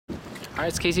Alright,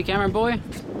 it's Casey Cameron Boy,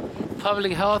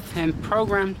 Public Health and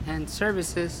Program and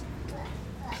Services.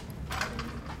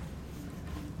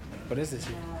 What is this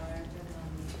here?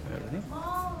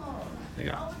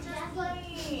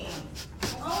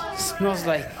 Smells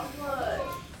like.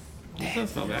 It doesn't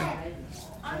smell bad.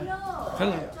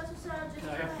 Hello.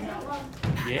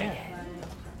 Yeah.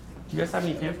 Do you guys have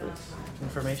any pamphlets?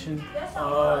 Information?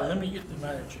 Let me get the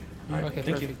manager. Okay,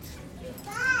 thank perfect.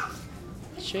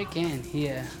 Chicken,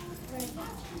 yeah.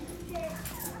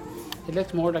 It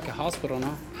looks more like a hospital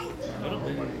now. A little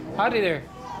bit. Howdy there.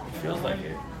 It feels like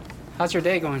it. How's your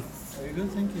day going? Very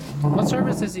good, thank you. What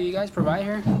services do you guys provide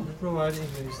here? We provide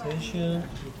immunization,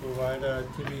 we provide a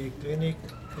TB clinic,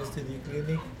 STD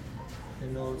clinic,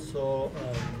 and also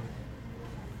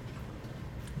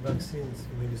vaccines,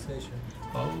 immunization.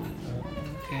 Oh.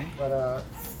 Okay. But are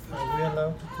we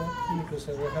allowed to talk to you? Because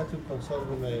I will have to consult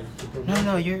with my supervisor.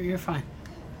 No, you're fine.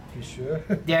 You sure?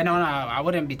 Yeah, no, I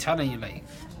wouldn't be telling you like,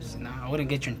 no, I wouldn't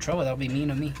get you in trouble. That would be mean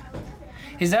of me.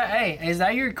 Is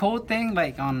that your code thing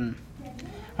like on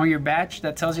your badge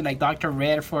that tells you like Dr.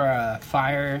 Red for a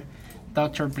fire,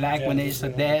 Dr. Black when it's a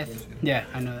death? Yeah,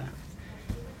 I know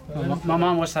that. My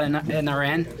mom was an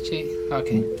RN.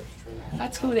 Okay.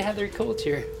 That's cool. They have their codes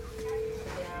here.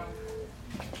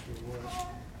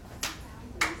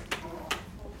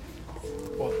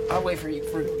 Well, I'll wait for you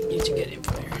to get in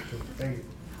there. Thank you.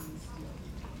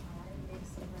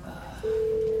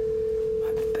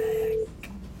 My bag.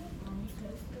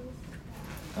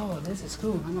 Oh, this is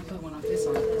cool. I'm gonna put one of this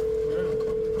on.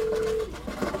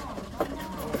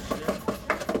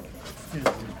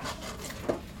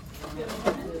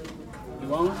 You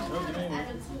want one?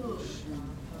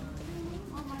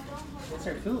 What's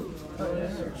our food? Oh,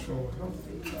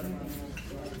 yeah.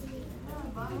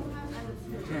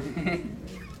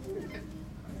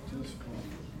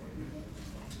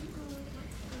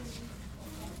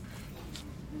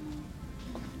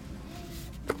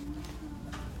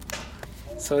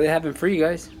 So they have them free,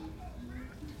 guys.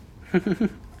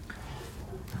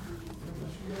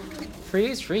 Free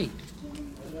is free.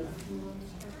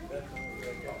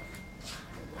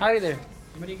 Howdy there.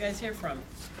 What are you guys here from?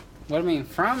 What do you mean,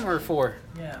 from or for?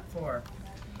 Yeah, for.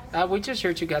 We just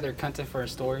here to gather content for a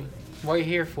story. What are you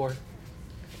here for?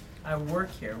 I work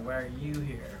here. Why are you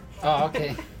here? Oh,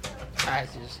 okay. I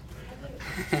just.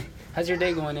 How's your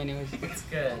day going, anyways? It's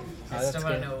good. I that's still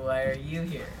want good. to know why are you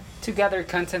here? To gather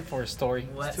content for a story.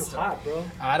 What It's too story? hot, bro.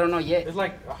 I don't know yet. It's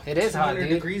like It is hot, 200 dude.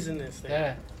 degrees in this thing.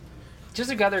 Yeah. Just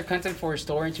to gather content for a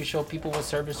story and to show people what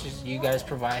services you guys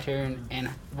provide here and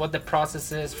what the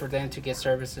process is for them to get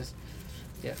services.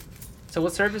 Yeah. So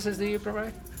what services do you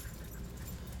provide?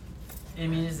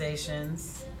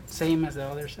 Immunizations. Same as the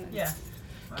other side? Yeah.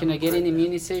 Can I get an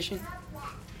immunization?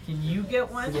 Can you get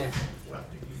one? Yeah.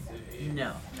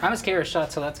 No. I'm scared of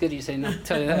shots, so that's good you say no.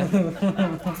 Tell you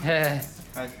that. Yeah.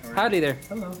 Howdy there.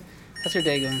 Hello. How's your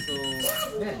day going? So,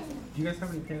 yeah. Do you guys have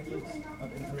any pamphlets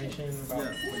of information about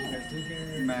what you guys do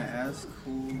here? May I ask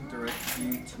who directed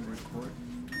you to record?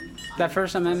 That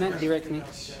First Amendment, direct me.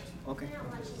 Okay.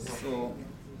 So,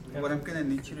 what I'm gonna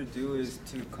need you to do is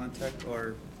to contact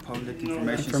our public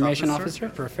Information officer,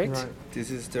 perfect. Right.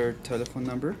 This is their telephone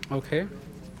number Okay.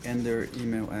 and their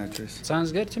email address.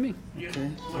 Sounds good to me. Okay.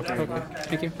 Okay.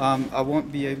 Thank you. I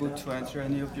won't be able to answer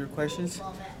any of your questions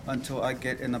until I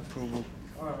get an approval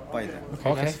by them.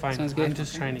 Okay, That's fine. sounds good. I'm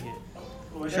just trying to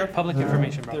get public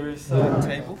information, bro. There is a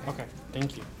table. Okay,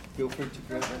 thank you. Feel free to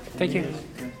grab that. Thank you.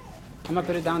 Okay. I'm gonna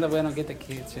put it down that way I don't get the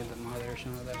kids and the mother or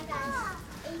something like that.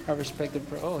 I respect the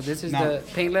oh, this is Now- the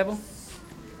paint level?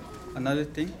 Another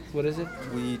thing, What is it?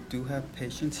 we do have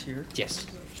patients here Yes.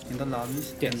 in the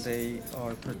lobbies, Yes. and they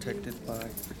are protected by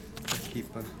the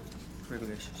HIPAA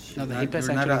regulations. No, the You're HIPAA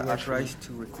You're not actually works for authorized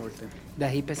to record them. The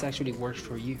HIPAA actually works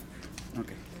for you,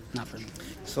 Okay. not for me.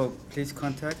 So please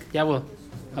contact. Yeah, I will.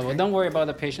 I will. Don't worry about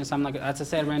the patients. I'm not. As I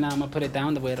said right now, I'm gonna put it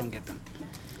down the way I don't get them.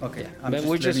 Okay. Yeah. I'm But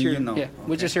we're just letting here. you know, Yeah,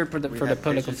 we're okay? just here for the We for the have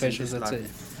public patients in officials. this That's lobby.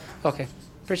 it. Okay.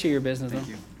 Appreciate your business, Thank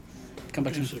though. you. Come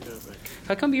back soon.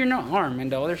 How come you're not armed and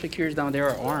the other securities down there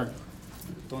are armed?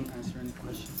 Don't answer any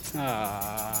questions.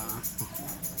 Ah,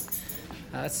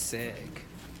 that's sick.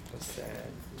 That's sad.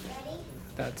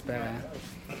 That's bad.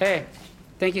 Hey,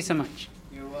 thank you so much.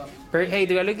 You're welcome. Hey,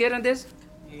 do I look good on this?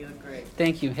 You look great.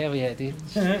 Thank you. Hell yeah, dude.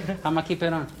 I'm gonna keep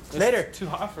it on. Later. Too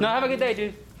hot for No, me. have a good day,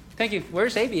 dude. Thank you.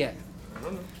 Where's Avi at? I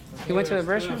don't know. He went to the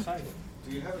restroom? Outside.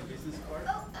 Do you have a business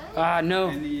card? No.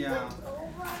 Any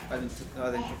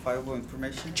identifiable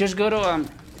information? Just go to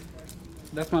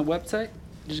that's my website.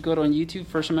 Just go to on YouTube,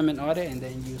 First Amendment Audit, and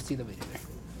then you'll see the video there.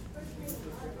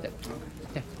 Yep.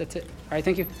 Yeah, that's it. All right,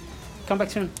 thank you. Come back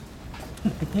soon.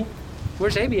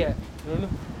 Where's Avi at? I don't know.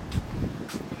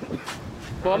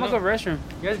 Well, I'm gonna go to the restroom.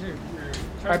 You guys are.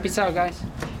 All right, peace out, guys.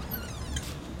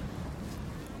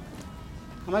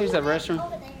 I'm gonna use that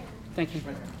restroom. Thank you.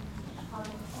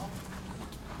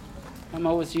 I'm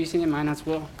always using it, mine as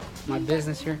well. My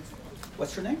business here.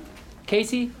 What's your name?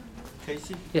 Casey?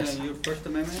 Casey? Yes. Your First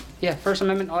Amendment? Yeah, First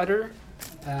Amendment auditor.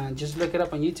 Just look it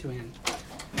up on YouTube and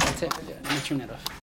that's it. Yeah, let me turn that off.